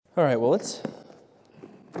All right, well, let's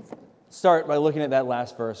start by looking at that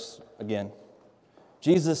last verse again.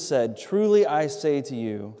 Jesus said, "Truly I say to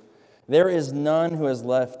you, there is none who has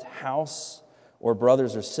left house or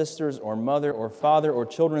brothers or sisters or mother or father or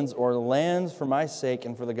children or lands for my sake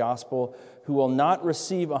and for the gospel, who will not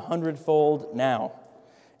receive 100-fold now,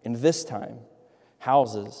 in this time,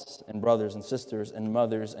 houses and brothers and sisters and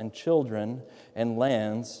mothers and children and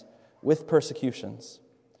lands with persecutions,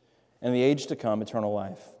 and the age to come, eternal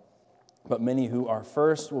life. But many who are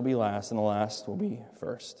first will be last, and the last will be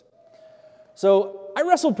first." So I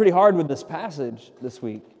wrestled pretty hard with this passage this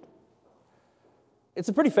week. It's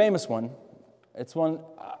a pretty famous one. It's one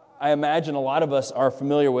I imagine a lot of us are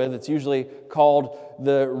familiar with. It's usually called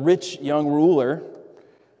the rich young ruler.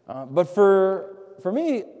 But for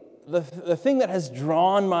me, the thing that has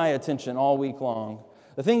drawn my attention all week long,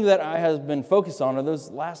 the thing that I have been focused on are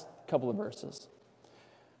those last couple of verses.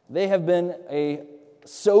 They have been a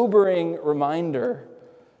sobering reminder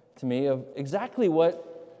to me of exactly what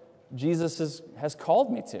Jesus has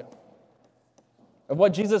called me to, of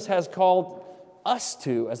what Jesus has called us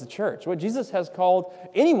to as a church, what Jesus has called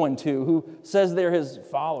anyone to who says they're his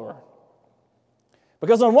follower.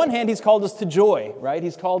 Because on one hand, he's called us to joy, right?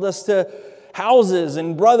 He's called us to houses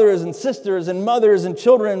and brothers and sisters and mothers and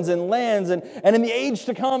children and lands and in the age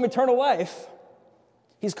to come, eternal life.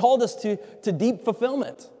 He's called us to deep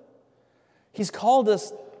fulfillment. He's called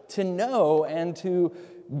us to know and to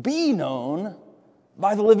be known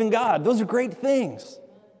by the living God. Those are great things.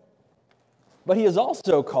 But he has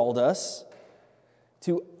also called us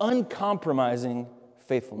to uncompromising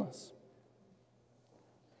faithfulness.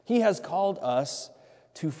 He has called us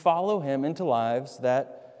to follow him into lives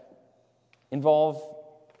that involve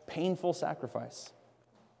painful sacrifice,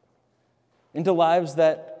 into lives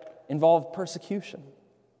that involve persecution.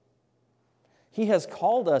 He has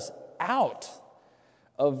called us out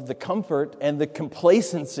of the comfort and the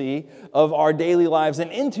complacency of our daily lives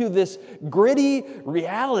and into this gritty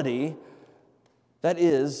reality that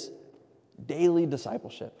is daily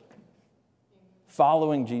discipleship,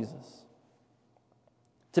 following Jesus.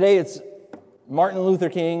 Today it's Martin Luther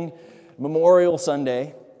King Memorial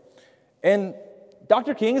Sunday, and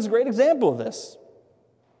Dr. King is a great example of this.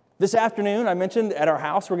 This afternoon, I mentioned at our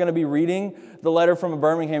house, we're going to be reading the letter from a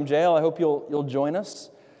Birmingham jail. I hope you'll join us.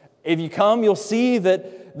 If you come, you'll see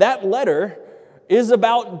that letter is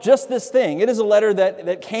about just this thing. It is a letter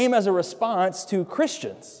that came as a response to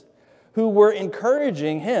Christians who were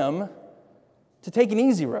encouraging him to take an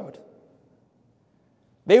easy road.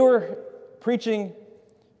 They were preaching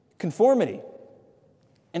conformity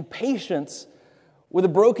and patience with a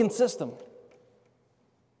broken system.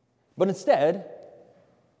 But instead,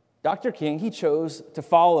 Dr. King, he chose to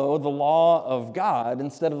follow the law of God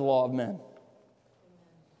instead of the law of men.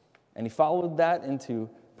 And he followed that into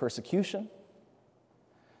persecution.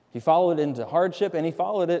 He followed it into hardship, and he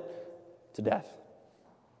followed it to death.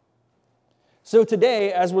 So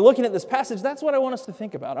today, as we're looking at this passage, that's what I want us to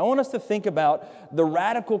think about. I want us to think about the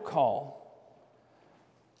radical call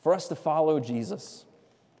for us to follow Jesus.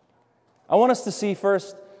 I want us to see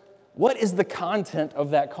first, what is the content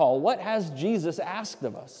of that call? What has Jesus asked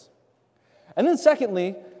of us? And then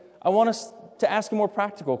secondly, I want us to ask a more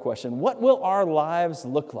practical question. What will our lives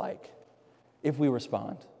look like if we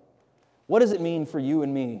respond? What does it mean for you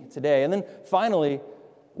and me today? And then finally,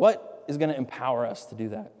 what is going to empower us to do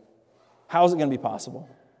that? How is it going to be possible?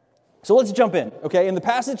 So let's jump in, okay? In the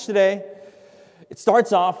passage today, it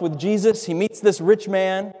starts off with Jesus. He meets this rich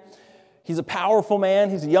man. He's a powerful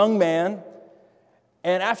man. He's a young man.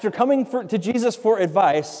 And after coming to Jesus for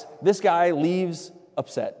advice, this guy leaves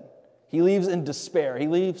upset. He leaves in despair. He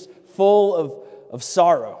leaves full of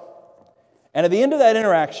sorrow. And at the end of that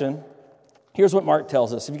interaction, here's what Mark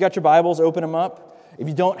tells us. If you got your Bibles, open them up. If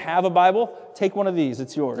you don't have a Bible, take one of these.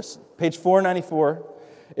 It's yours. Page 494.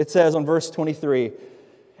 It says on verse 23,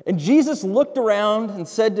 "And Jesus looked around and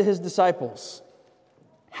said to his disciples,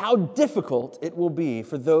 'How difficult it will be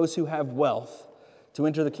for those who have wealth to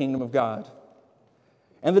enter the kingdom of God.'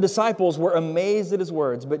 And the disciples were amazed at his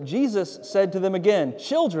words. But Jesus said to them again,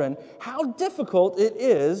 'Children, how difficult it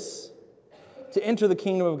is to enter the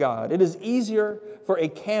kingdom of God. It is easier for a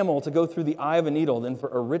camel to go through the eye of a needle than for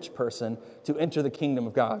a rich person to enter the kingdom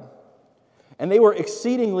of God.' And they were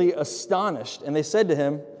exceedingly astonished, and they said to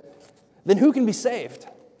him, 'Then who can be saved?'"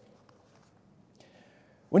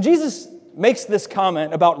 When Jesus makes this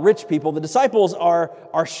comment about rich people, the disciples are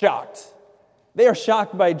shocked. They are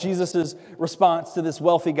shocked by Jesus' response to this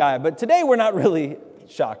wealthy guy. But today we're not really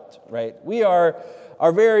shocked, right? We are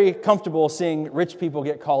very comfortable seeing rich people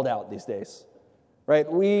get called out these days, right?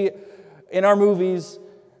 We, in our movies,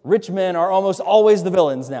 rich men are almost always the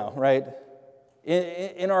villains now, right?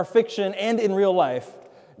 In our fiction and in real life,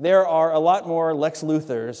 there are a lot more Lex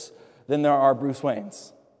Luthors than there are Bruce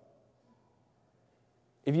Waynes.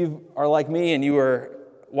 If you are like me and you were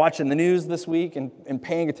watching the news this week and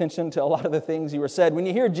paying attention to a lot of the things you were said, when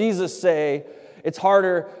you hear Jesus say, it's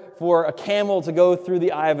harder for a camel to go through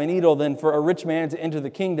the eye of a needle than for a rich man to enter the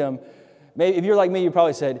kingdom, maybe if you're like me, you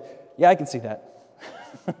probably said, yeah, I can see that.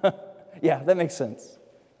 Yeah, that makes sense.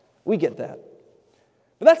 We get that.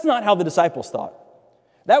 But that's not how the disciples thought.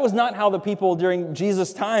 That was not how the people during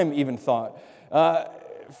Jesus' time even thought.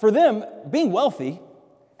 For them, being wealthy,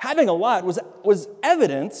 having a lot, was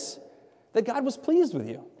evidence that God was pleased with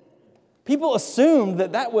you. People assumed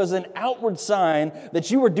that that was an outward sign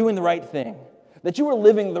that you were doing the right thing, that you were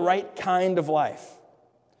living the right kind of life.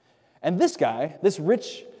 And this guy, this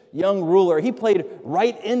rich young ruler, he played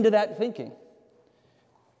right into that thinking.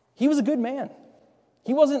 He was a good man.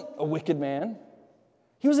 He wasn't a wicked man.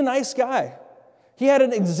 He was a nice guy. He had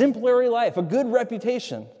an exemplary life, a good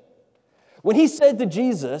reputation. When he said to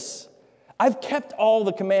Jesus, I've kept all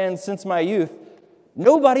the commands since my youth,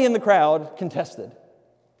 nobody in the crowd contested,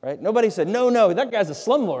 right? Nobody said, no, that guy's a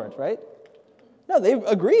slumlord, right? No, they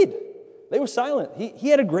agreed. They were silent. He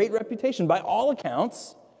had a great reputation. By all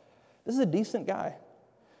accounts, this is a decent guy,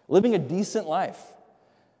 living a decent life,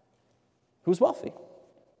 who's wealthy.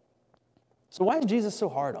 So why is Jesus so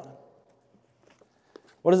hard on him?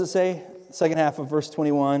 What does it say? Second half of verse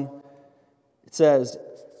 21. It says,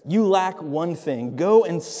 you lack one thing. Go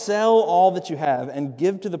and sell all that you have and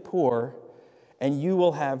give to the poor, and you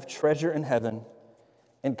will have treasure in heaven.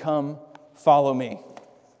 And come, follow me.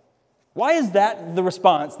 Why is that the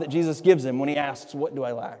response that Jesus gives him when he asks, what do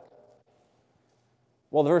I lack?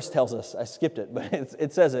 Well, the verse tells us. I skipped it, but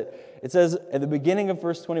it says it. It says at the beginning of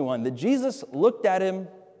verse 21 that Jesus looked at him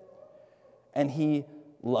and he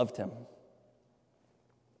loved him.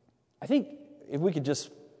 I think if we could just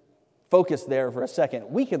focus there for a second,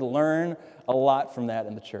 we could learn a lot from that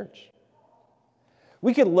in the church.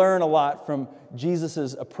 We could learn a lot from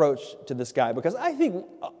Jesus' approach to this guy, because I think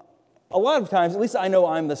a lot of times, at least I know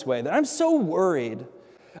I'm this way, that I'm so worried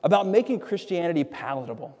about making Christianity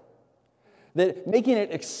palatable, that making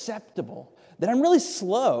it acceptable, that I'm really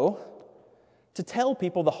slow to tell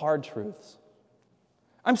people the hard truths.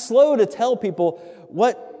 I'm slow to tell people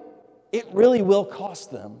what it really will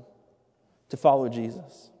cost them to follow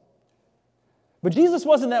Jesus. But Jesus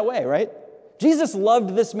wasn't that way, right? Jesus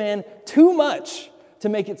loved this man too much to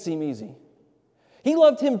make it seem easy. He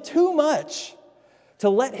loved him too much to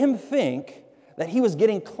let him think that he was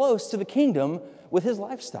getting close to the kingdom with his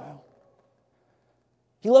lifestyle.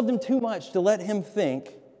 He loved him too much to let him think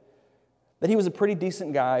that he was a pretty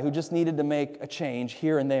decent guy who just needed to make a change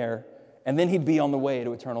here and there, and then he'd be on the way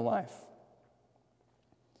to eternal life.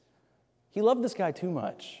 He loved this guy too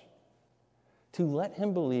much to let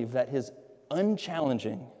him believe that his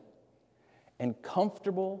unchallenging and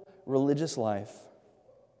comfortable religious life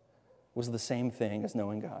was the same thing as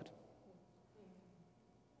knowing God.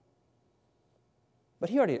 But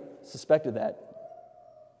he already suspected that.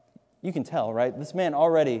 You can tell, right? This man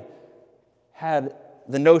already had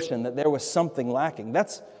the notion that there was something lacking.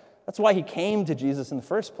 That's why he came to Jesus in the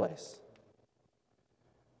first place.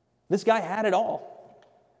 This guy had it all.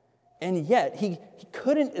 And yet, he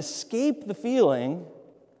couldn't escape the feeling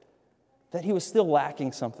that he was still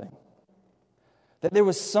lacking something. That there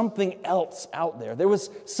was something else out there. There was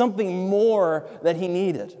something more that he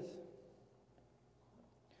needed.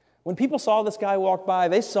 When people saw this guy walk by,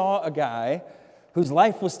 they saw a guy whose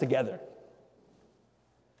life was together.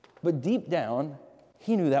 But deep down,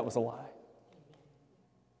 he knew that was a lie.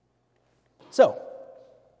 So,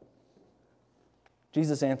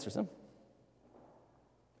 Jesus answers him.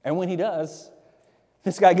 And when he does,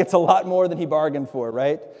 this guy gets a lot more than he bargained for,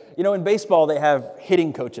 right? You know, in baseball, they have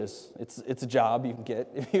hitting coaches. It's a job you can get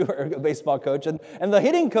if you are a baseball coach. And the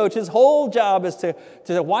hitting coach's whole job is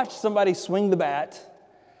to watch somebody swing the bat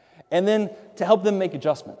and then to help them make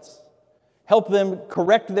adjustments. Help them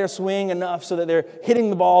correct their swing enough so that they're hitting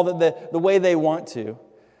the ball the way they want to.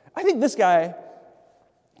 I think this guy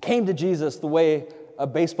came to Jesus the way a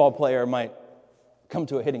baseball player might come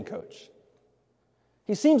to a hitting coach.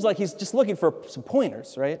 He seems like he's just looking for some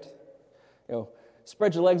pointers, right? You know,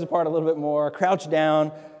 spread your legs apart a little bit more, crouch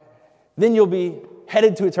down, then you'll be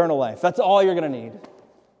headed to eternal life. That's all you're going to need.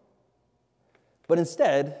 But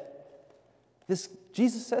instead,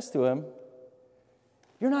 Jesus says to him,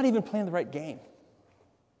 you're not even playing the right game.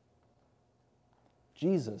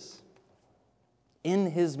 Jesus,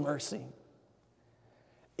 in his mercy,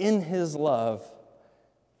 in his love,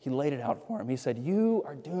 he laid it out for him. He said, you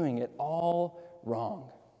are doing it all wrong.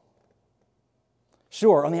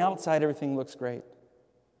 Sure, on the outside, everything looks great.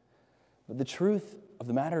 But the truth of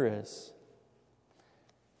the matter is,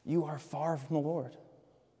 you are far from the Lord.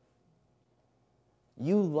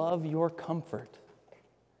 You love your comfort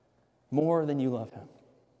more than you love Him.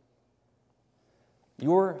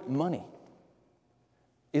 Your money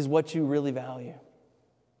is what you really value.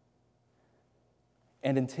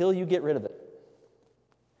 And until you get rid of it,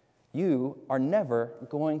 you are never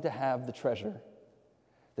going to have the treasure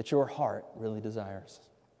that your heart really desires.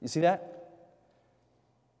 You see that?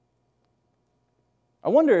 I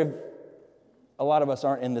wonder if a lot of us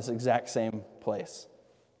aren't in this exact same place.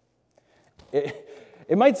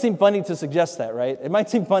 It might seem funny to suggest that, right? It might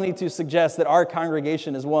seem funny to suggest that our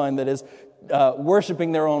congregation is one that is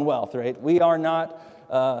worshiping their own wealth, right? We are not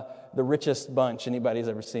the richest bunch anybody's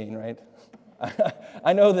ever seen, right?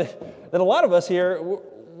 I know that a lot of us here,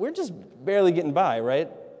 we're just barely getting by, right?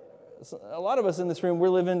 A lot of us in this room, we're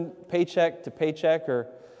living paycheck to paycheck, or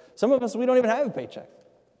some of us, we don't even have a paycheck.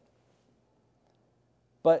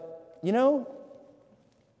 But, you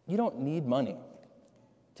don't need money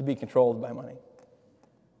to be controlled by money.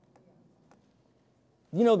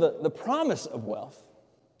 The promise of wealth,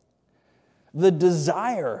 the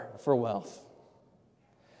desire for wealth,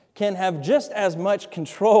 can have just as much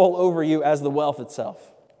control over you as the wealth itself.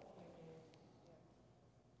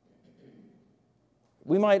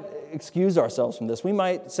 We might excuse ourselves from this. We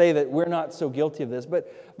might say that we're not so guilty of this,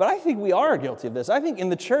 but I think we are guilty of this. I think in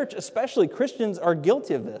the church, especially, Christians are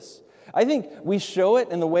guilty of this. I think we show it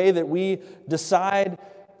in the way that we decide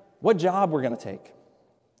what job we're going to take,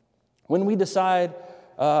 when we decide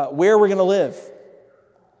where we're going to live,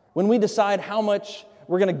 when we decide how much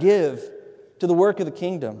we're going to give to the work of the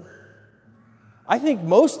kingdom. I think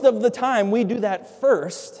most of the time we do that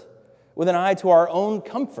first with an eye to our own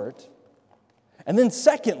comfort, and then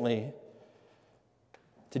secondly,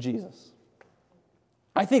 to Jesus.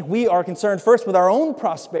 I think we are concerned first with our own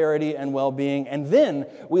prosperity and well-being, and then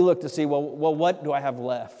we look to see, well, what do I have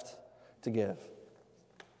left to give?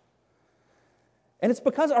 And it's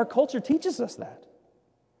because our culture teaches us that.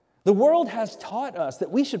 The world has taught us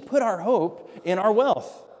that we should put our hope in our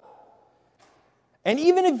wealth. And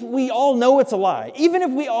even if we all know it's a lie, even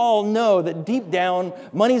if we all know that deep down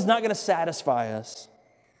money's not going to satisfy us,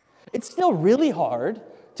 it's still really hard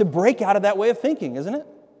to break out of that way of thinking, isn't it?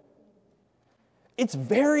 It's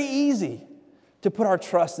very easy to put our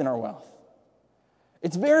trust in our wealth.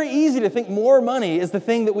 It's very easy to think more money is the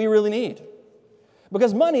thing that we really need.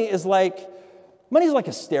 Because money is like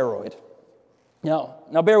a steroid.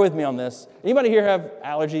 Now bear with me on this. Anybody here have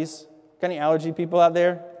allergies? Got any allergy people out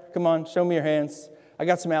there? Come on, show me your hands. I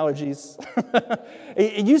got some allergies.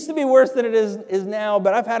 It used to be worse than it is now,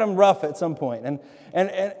 but I've had them rough at some point. And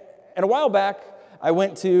a while back, I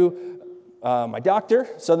went to my doctor,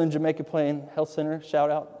 Southern Jamaica Plain Health Center. Shout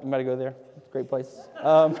out. Anybody go there? Great place.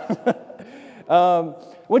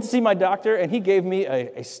 Went to see my doctor, and he gave me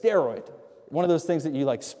a steroid, one of those things that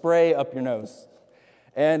you spray up your nose.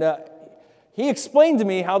 And he explained to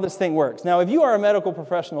me how this thing works. Now, if you are a medical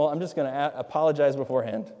professional, I'm just going to apologize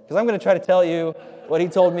beforehand, because I'm going to try to tell you what he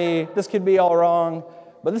told me. This could be all wrong,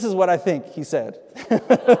 but this is what I think he said.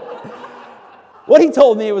 What he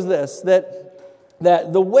told me was this,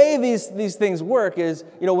 that the way these things work is,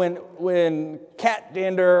 when cat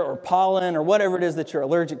dander or pollen or whatever it is that you're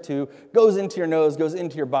allergic to goes into your nose, goes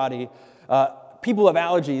into your body, people who have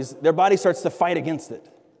allergies, their body starts to fight against it.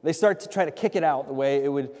 They start to try to kick it out the way it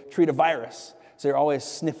would treat a virus. So you're always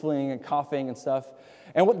sniffling and coughing and stuff.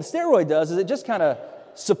 And what the steroid does is it just kind of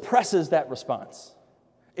suppresses that response.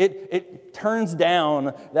 It turns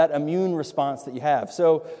down that immune response that you have.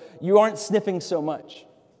 So you aren't sniffing so much.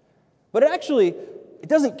 But it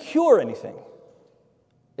doesn't cure anything.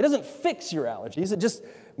 It doesn't fix your allergies. It just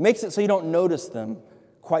makes it so you don't notice them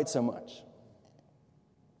quite so much.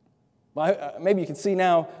 Well, maybe you can see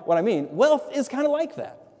now what I mean. Wealth is kind of like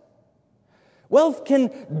that. Wealth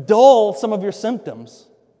can dull some of your symptoms.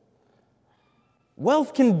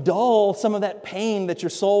 Wealth can dull some of that pain that your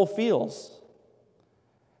soul feels.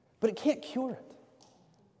 But it can't cure it.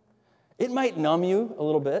 It might numb you a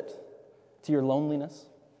little bit to your loneliness.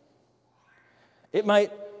 It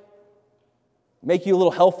might make you a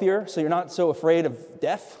little healthier so you're not so afraid of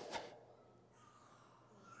death.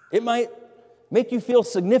 It might make you feel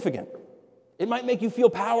significant. It might make you feel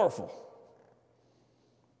powerful.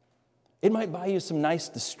 It might buy you some nice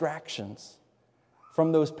distractions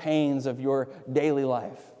from those pains of your daily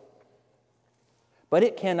life. But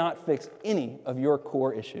it cannot fix any of your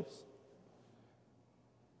core issues.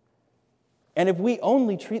 And if we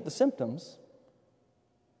only treat the symptoms,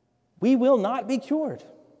 we will not be cured.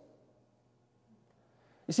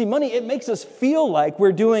 You see, money, it makes us feel like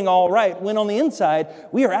we're doing all right, when on the inside,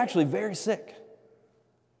 we are actually very sick.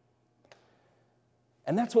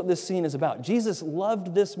 And that's what this scene is about. Jesus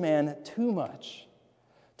loved this man too much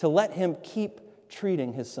to let him keep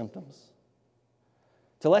treating his symptoms,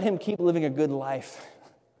 to let him keep living a good life.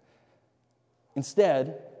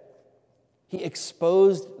 Instead, he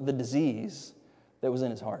exposed the disease that was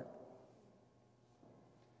in his heart.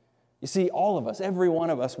 You see, all of us, every one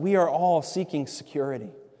of us, we are all seeking security.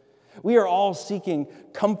 We are all seeking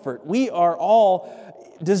comfort. We are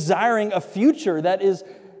all desiring a future that is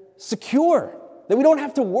secure, that we don't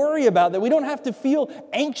have to worry about, that we don't have to feel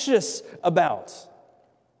anxious about.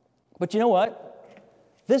 But you know what?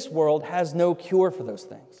 This world has no cure for those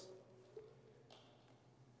things.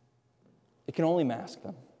 It can only mask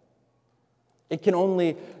them. It can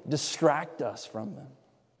only distract us from them.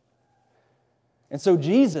 And so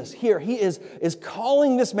Jesus here, he is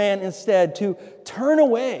calling this man instead to turn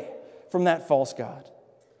away from that false god,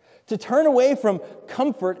 to turn away from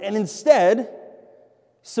comfort and instead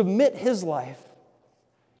submit his life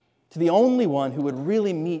to the only one who would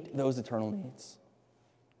really meet those eternal needs.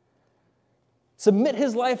 Submit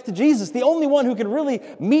his life to Jesus, the only one who can really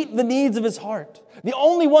meet the needs of his heart, the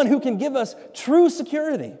only one who can give us true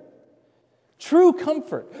security, true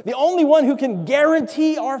comfort, the only one who can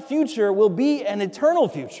guarantee our future will be an eternal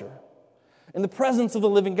future in the presence of the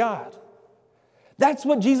living God. That's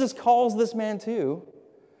what Jesus calls this man to,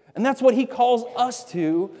 and that's what he calls us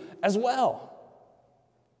to as well.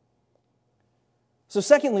 So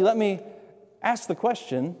secondly, let me ask the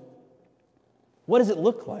question, what does it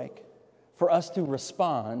look like for us to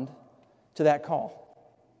respond to that call?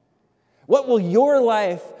 What will your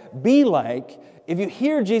life be like if you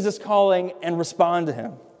hear Jesus calling and respond to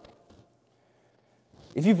him?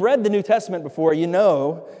 If you've read the New Testament before, you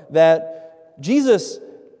know that Jesus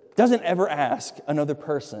doesn't ever ask another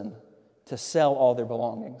person to sell all their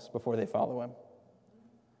belongings before they follow him.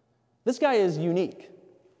 This guy is unique.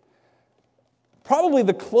 Probably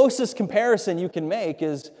the closest comparison you can make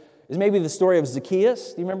is maybe the story of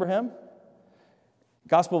Zacchaeus. Do you remember him?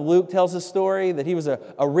 Gospel of Luke tells this story that he was a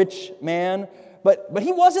rich man, but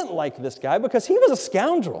he wasn't like this guy because he was a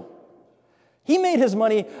scoundrel. He made his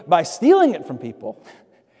money by stealing it from people.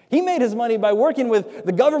 He made his money by working with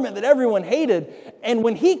the government that everyone hated. And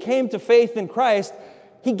when he came to faith in Christ,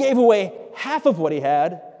 he gave away half of what he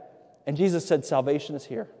had. And Jesus said, salvation is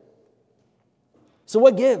here. So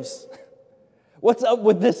what gives? What's up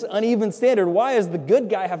with this uneven standard? Why does the good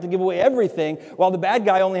guy have to give away everything while the bad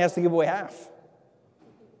guy only has to give away half?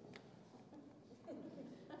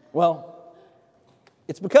 Well,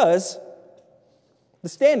 it's because the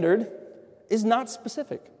standard is not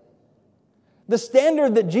specific. The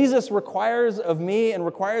standard that Jesus requires of me and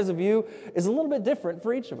requires of you is a little bit different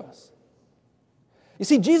for each of us. You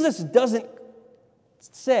see, Jesus doesn't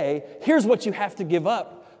say, here's what you have to give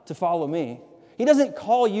up to follow me. He doesn't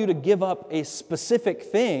call you to give up a specific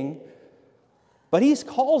thing, but he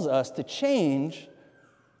calls us to change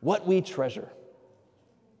what we treasure.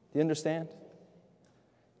 Do you understand?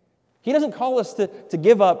 He doesn't call us to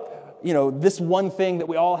give up, this one thing that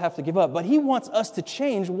we all have to give up, but he wants us to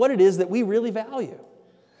change what it is that we really value,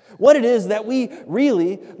 what it is that we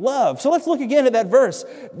really love. So let's look again at that verse.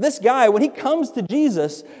 This guy, when he comes to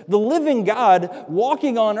Jesus, the living God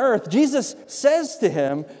walking on earth, Jesus says to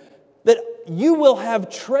him that you will have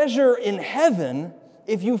treasure in heaven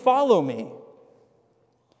if you follow me.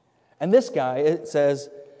 And this guy, it says,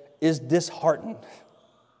 is disheartened,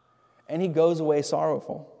 and he goes away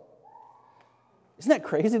sorrowful. Isn't that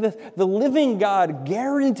crazy? The living God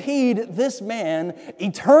guaranteed this man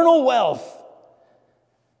eternal wealth,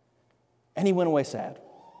 and he went away sad.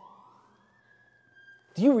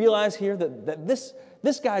 Do you realize here that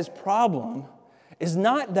this guy's problem is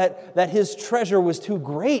not that his treasure was too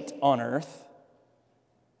great on earth.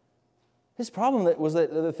 His problem was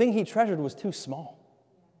that the thing he treasured was too small.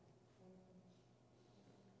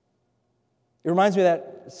 It reminds me of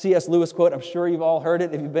that C.S. Lewis quote. I'm sure you've all heard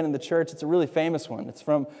it if you've been in the church. It's a really famous one. It's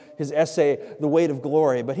from his essay, The Weight of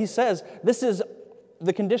Glory. But he says this is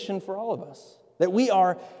the condition for all of us, that we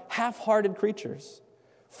are half-hearted creatures,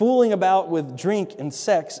 fooling about with drink and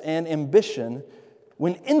sex and ambition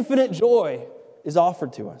when infinite joy is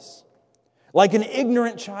offered to us. Like an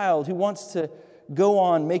ignorant child who wants to go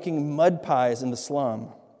on making mud pies in the slum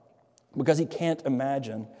because he can't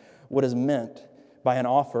imagine what is meant by an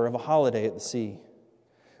offer of a holiday at the sea.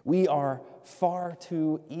 We are far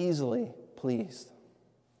too easily pleased.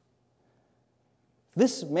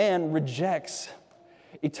 This man rejects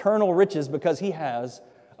eternal riches because he has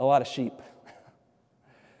a lot of sheep,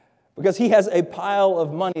 because he has a pile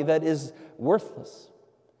of money that is worthless,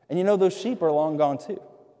 And you know, those sheep are long gone too.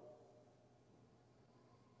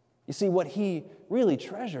 You see, what he really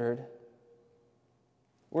treasured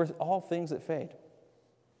were all things that fade.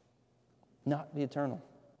 Not the eternal.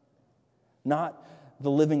 Not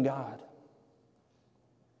the living God.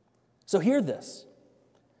 So hear this.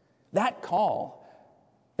 That call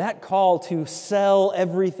to sell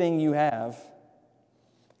everything you have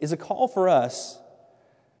is a call for us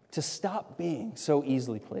to stop being so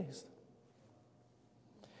easily pleased.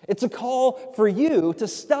 It's a call for you to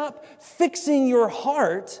stop fixing your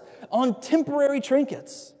heart on temporary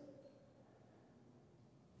trinkets.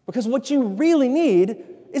 Because what you really need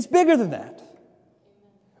is bigger than that.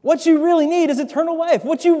 What you really need is eternal life.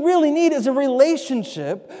 What you really need is a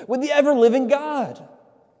relationship with the ever-living God.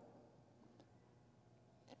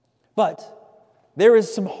 But there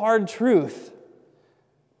is some hard truth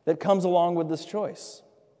that comes along with this choice.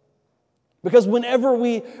 Because whenever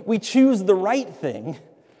we choose the right thing,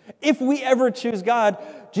 if we ever choose God,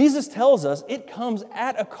 Jesus tells us it comes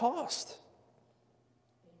at a cost.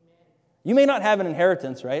 You may not have an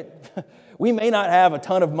inheritance, right? We may not have a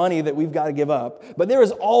ton of money that we've got to give up, but there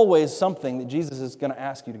is always something that Jesus is going to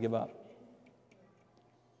ask you to give up.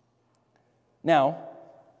 Now,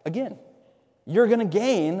 again, you're going to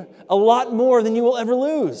gain a lot more than you will ever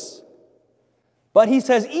lose. But he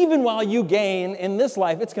says, even while you gain in this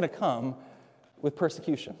life, it's going to come with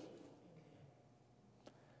persecution.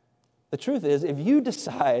 The truth is, if you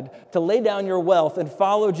decide to lay down your wealth and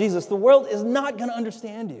follow Jesus, the world is not going to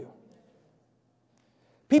understand you.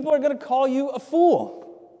 People are going to call you a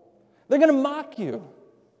fool. They're going to mock you.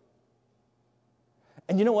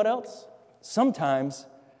 And you know what else? Sometimes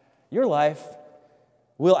your life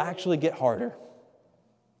will actually get harder.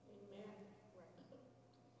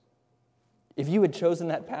 If you had chosen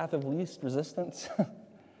that path of least resistance,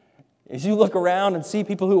 as you look around and see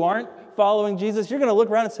people who aren't following Jesus, you're going to look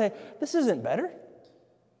around and say, this isn't better.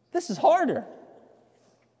 This is harder.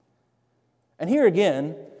 And here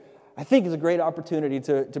again, I think is a great opportunity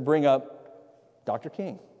to bring up Dr.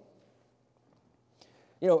 King.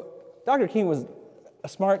 You know, Dr. King was a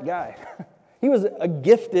smart guy. He was a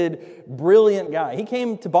gifted, brilliant guy. He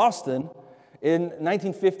came to Boston in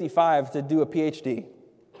 1955 to do a PhD.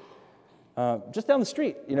 Just down the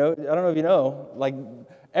street, you know, I don't know if you know, like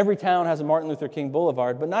every town has a Martin Luther King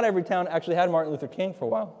Boulevard, but not every town actually had Martin Luther King for a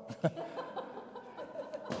while.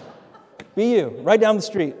 BU, right down the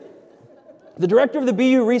street. The director of the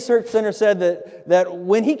BU Research Center said that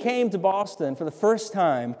when he came to Boston for the first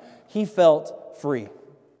time, he felt free.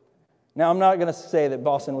 Now, I'm not going to say that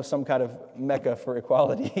Boston was some kind of mecca for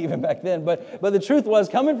equality even back then, but the truth was,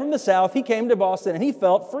 coming from the South, he came to Boston and he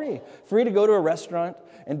felt free. Free to go to a restaurant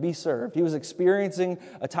and be served. He was experiencing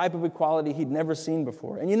a type of equality he'd never seen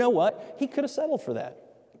before. And you know what? He could have settled for that.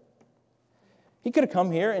 He could have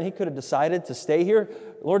come here and he could have decided to stay here.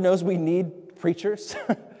 Lord knows we need preachers.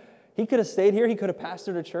 He could have stayed here. He could have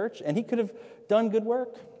pastored a church and he could have done good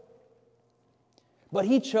work. But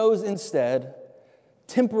he chose instead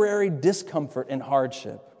temporary discomfort and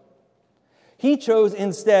hardship. He chose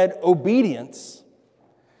instead obedience.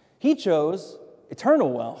 He chose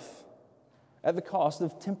eternal wealth at the cost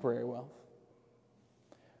of temporary wealth.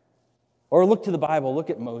 Or look to the Bible, look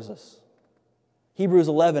at Moses. Hebrews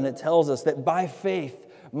 11, it tells us that by faith,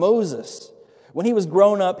 Moses, when he was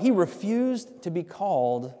grown up, he refused to be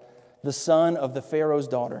called the son of the Pharaoh's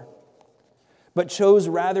daughter, but chose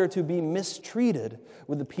rather to be mistreated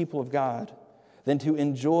with the people of God than to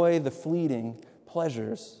enjoy the fleeting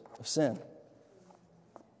pleasures of sin.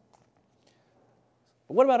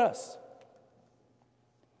 But what about us?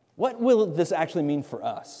 What will this actually mean for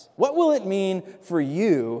us? What will it mean for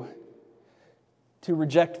you to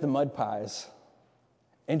reject the mud pies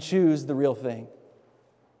and choose the real thing?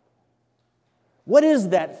 What is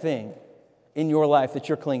that thing in your life that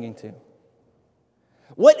you're clinging to?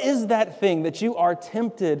 What is that thing that you are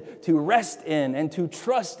tempted to rest in and to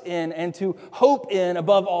trust in and to hope in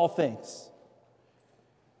above all things?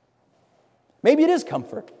 Maybe it is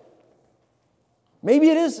comfort. Maybe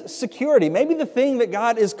it is security. Maybe the thing that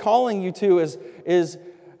God is calling you to is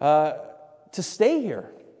to stay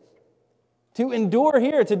here, to endure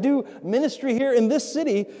here, to do ministry here in this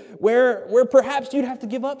city where perhaps you'd have to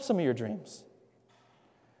give up some of your dreams.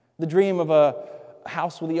 The dream of a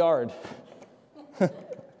house with a yard.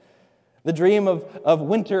 The dream of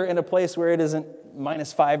winter in a place where it isn't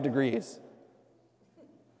 -5 degrees.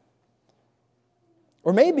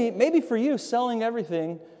 Or maybe for you, selling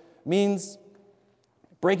everything means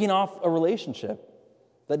breaking off a relationship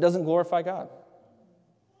that doesn't glorify God.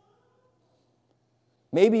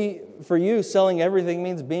 Maybe for you, selling everything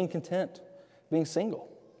means being content, being single.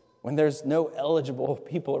 when there's no eligible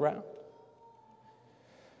people around.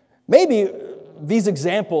 Maybe these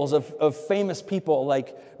examples of famous people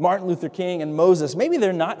like Martin Luther King and Moses, maybe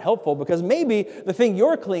they're not helpful because maybe the thing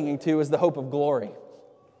you're clinging to is the hope of glory.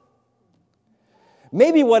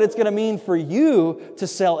 Maybe what it's going to mean for you to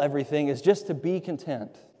sell everything is just to be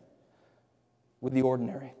content with the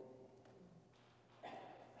ordinary.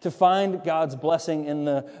 To find God's blessing in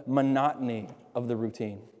the monotony of the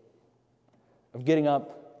routine. Of getting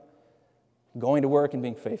up, going to work and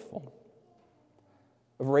being faithful.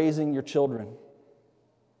 Of raising your children.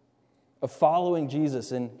 Of following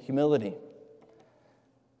Jesus in humility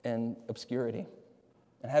and obscurity.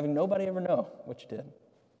 And having nobody ever know what you did.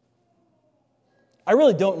 I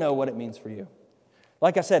really don't know what it means for you.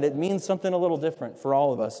 Like I said, it means something a little different for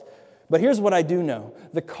all of us. But here's what I do know.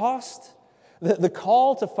 The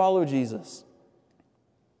call to follow Jesus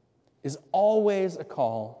is always a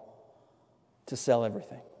call to sell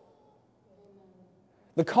everything.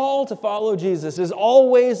 The call to follow Jesus is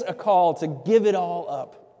always a call to give it all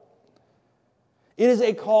up. It is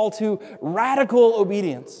a call to radical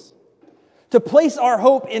obedience. To place our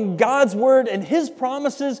hope in God's word and His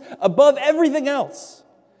promises above everything else.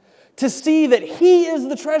 To see that He is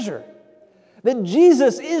the treasure. That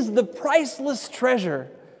Jesus is the priceless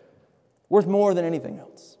treasure worth more than anything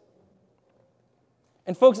else.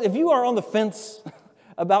 And folks, if you are on the fence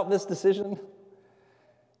about this decision,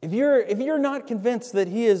 if you're not convinced that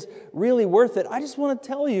He is really worth it, I just want to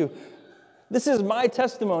tell you, this is my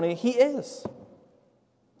testimony, He is.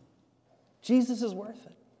 Jesus is worth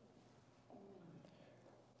it.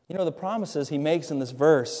 You know, the promises He makes in this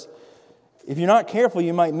verse, if you're not careful,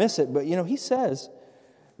 you might miss it. But, He says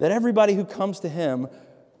that everybody who comes to Him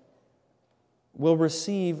will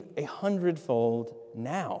receive 100-fold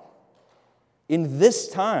now. In this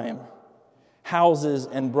time, houses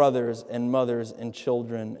and brothers and mothers and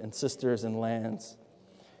children and sisters and lands.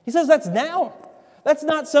 He says that's now. That's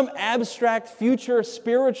not some abstract future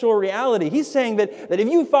spiritual reality. He's saying that if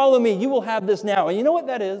you follow me, you will have this now. And you know what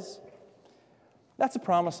that is? That's a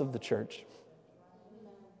promise of the church.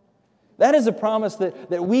 That is a promise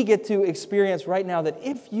that we get to experience right now, that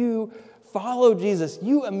if you follow Jesus,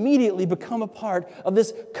 you immediately become a part of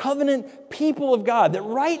this covenant people of God, that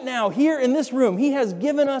right now, here in this room, He has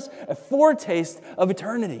given us a foretaste of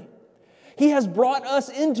eternity. He has brought us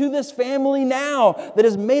into this family now that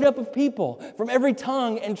is made up of people from every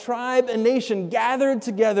tongue and tribe and nation gathered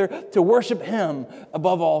together to worship Him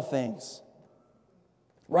above all things.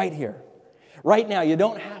 Right here. Right now, you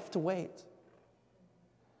don't have to wait.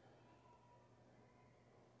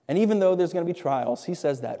 And even though there's going to be trials, He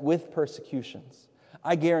says that, with persecutions,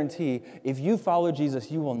 I guarantee if you follow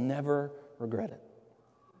Jesus, you will never regret it.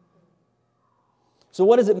 So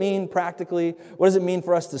what does it mean practically? What does it mean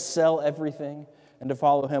for us to sell everything and to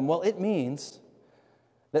follow Him? Well, it means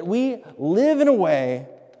that we live in a way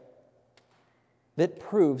that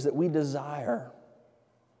proves that we desire,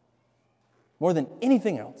 more than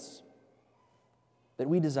anything else, that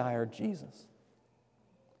we desire Jesus.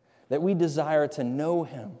 That we desire to know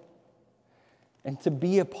Him and to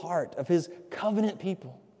be a part of His covenant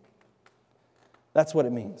people. That's what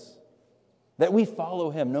it means. That we follow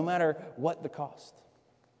Him no matter what the cost.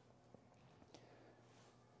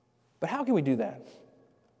 But how can we do that?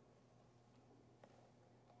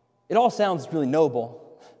 It all sounds really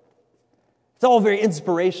noble. It's all very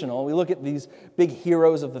inspirational. We look at these big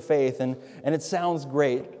heroes of the faith and it sounds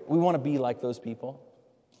great. We want to be like those people.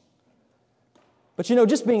 But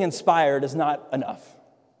just being inspired is not enough.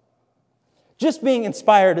 Just being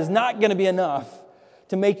inspired is not going to be enough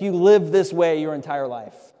to make you live this way your entire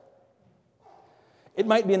life. It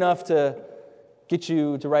might be enough to get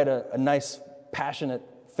you to write a nice, passionate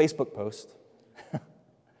Facebook post.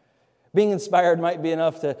 Being inspired might be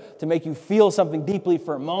enough to make you feel something deeply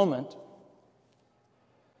for a moment.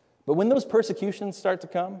 But when those persecutions start to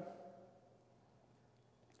come,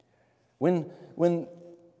 when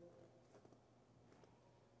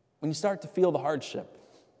you start to feel the hardship,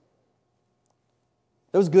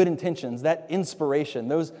 those good intentions, that inspiration,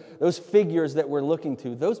 those figures that we're looking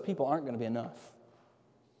to, those people aren't going to be enough.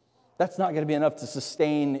 That's not going to be enough to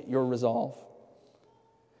sustain your resolve.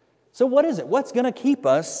 So what is it? What's going to keep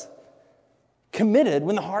us committed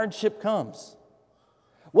when the hardship comes?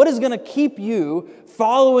 What is going to keep you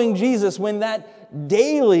following Jesus when that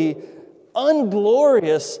daily,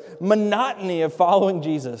 unglorious monotony of following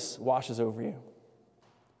Jesus washes over you?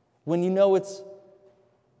 When you know it's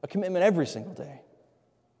a commitment every single day.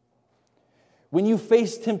 When you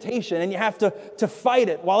face temptation and you have to fight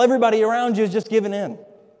it while everybody around you is just giving in.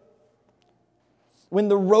 When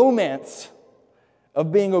the romance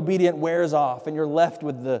of being obedient wears off and you're left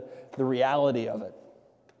with the reality of it.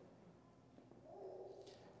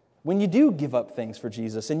 When you do give up things for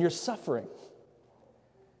Jesus and you're suffering,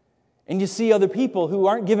 and you see other people who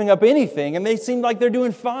aren't giving up anything and they seem like they're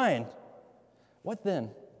doing fine, what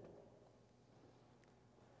then?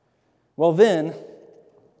 Well, then,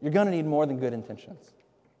 you're going to need more than good intentions.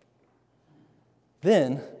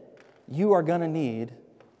 Then, you are going to need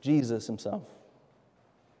Jesus himself.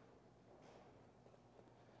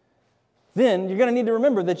 Then, you're going to need to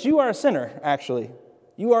remember that you are a sinner, actually.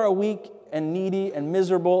 You are a weak and needy and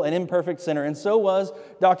miserable and imperfect sinner. And so was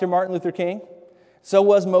Dr. Martin Luther King. So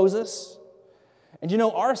was Moses. And you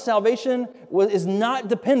know, our salvation is not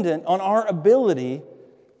dependent on our ability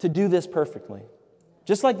to do this perfectly,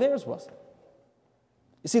 just like theirs was.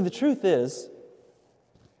 You see, the truth is,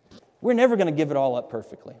 we're never going to give it all up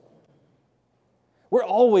perfectly. We're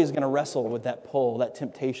always going to wrestle with that pull, that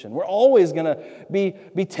temptation. We're always going to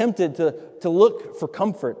be tempted to look for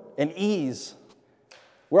comfort and ease.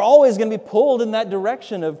 We're always going to be pulled in that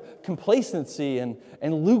direction of complacency and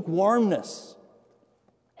lukewarmness.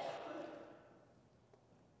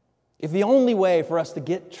 If the only way for us to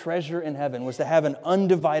get treasure in heaven was to have an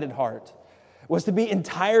undivided heart, was to be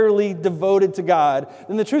entirely devoted to God,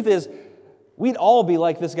 then the truth is, we'd all be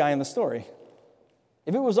like this guy in the story.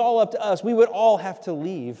 If it was all up to us, we would all have to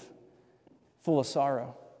leave full of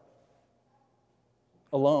sorrow,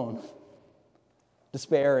 alone,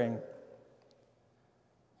 despairing.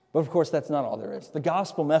 But of course, that's not all there is. The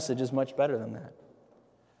gospel message is much better than that.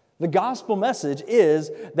 The gospel message is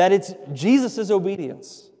that it's Jesus'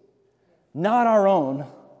 obedience, not our own,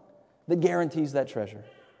 that guarantees that treasure.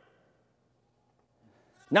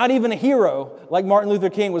 Not even a hero like Martin Luther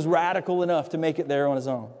King was radical enough to make it there on his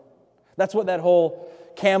own. That's what that whole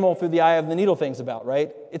camel through the eye of the needle thing's about,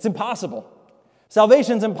 right? It's impossible.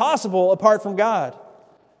 Salvation's impossible apart from God.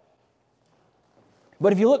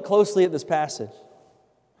 But if you look closely at this passage,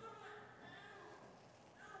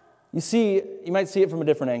 you might see it from a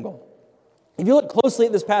different angle. If you look closely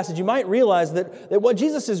at this passage, you might realize that what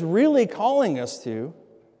Jesus is really calling us to,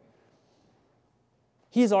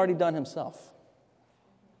 He's already done Himself.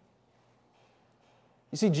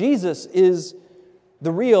 You see, Jesus is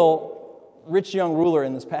the real rich young ruler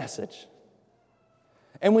in this passage.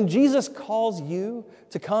 And when Jesus calls you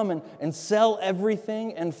to come and sell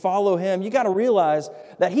everything and follow Him, you got to realize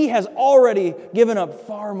that He has already given up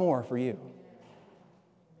far more for you.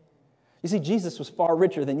 You see, Jesus was far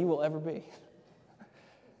richer than you will ever be.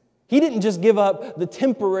 He didn't just give up the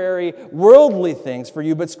temporary worldly things for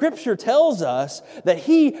you, but Scripture tells us that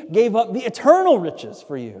He gave up the eternal riches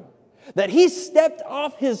for you. That He stepped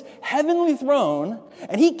off His heavenly throne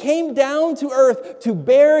and He came down to earth to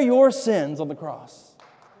bear your sins on the cross.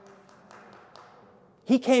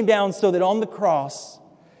 He came down so that on the cross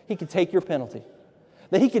He could take your penalty.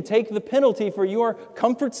 That He could take the penalty for your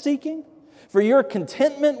comfort seeking, for your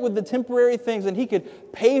contentment with the temporary things, and He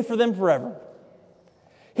could pay for them forever.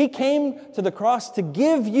 He came to the cross to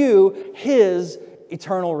give you His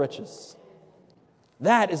eternal riches.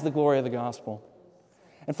 That is the glory of the gospel.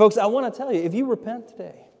 And folks, I want to tell you, if you repent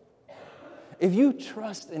today, if you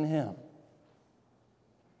trust in Him,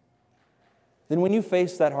 then when you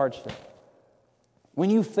face that hardship, when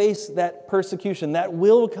you face that persecution, that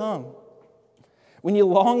will come, when you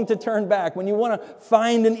long to turn back, when you want to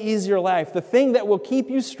find an easier life, the thing that will keep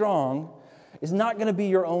you strong is not going to be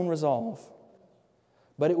your own resolve,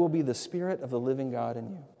 but it will be the Spirit of the living God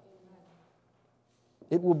in you.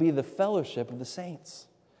 It will be the fellowship of the saints.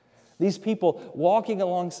 These people walking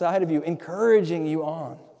alongside of you, encouraging you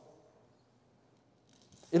on.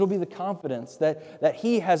 It'll be the confidence that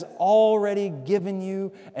He has already given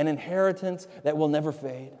you an inheritance that will never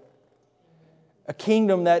fade. A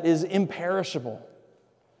kingdom that is imperishable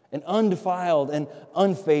and undefiled and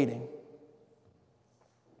unfading.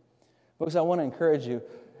 Folks, I want to encourage you,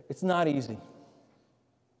 it's not easy.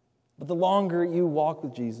 But the longer you walk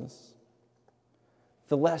with Jesus,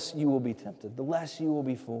 the less you will be tempted, the less you will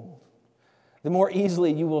be fooled. The more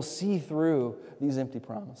easily you will see through these empty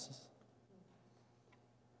promises.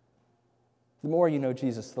 The more you know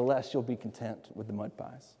Jesus, the less you'll be content with the mud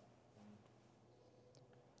pies.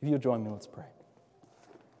 If you'll join me, let's pray.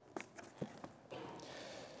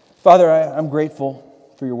 Father, I'm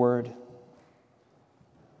grateful for your word.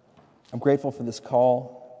 I'm grateful for this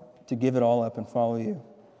call to give it all up and follow you.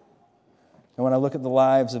 And when I look at the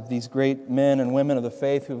lives of these great men and women of the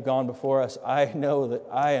faith who have gone before us, I know that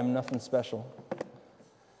I am nothing special.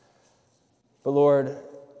 But Lord,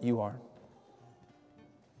 you are.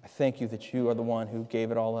 I thank you that you are the one who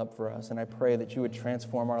gave it all up for us. And I pray that you would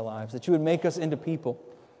transform our lives, that you would make us into people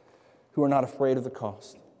who are not afraid of the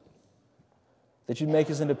cost. That you'd make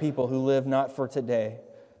us into people who live not for today,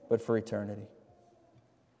 but for eternity.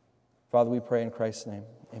 Father, we pray in Christ's name.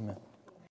 Amen.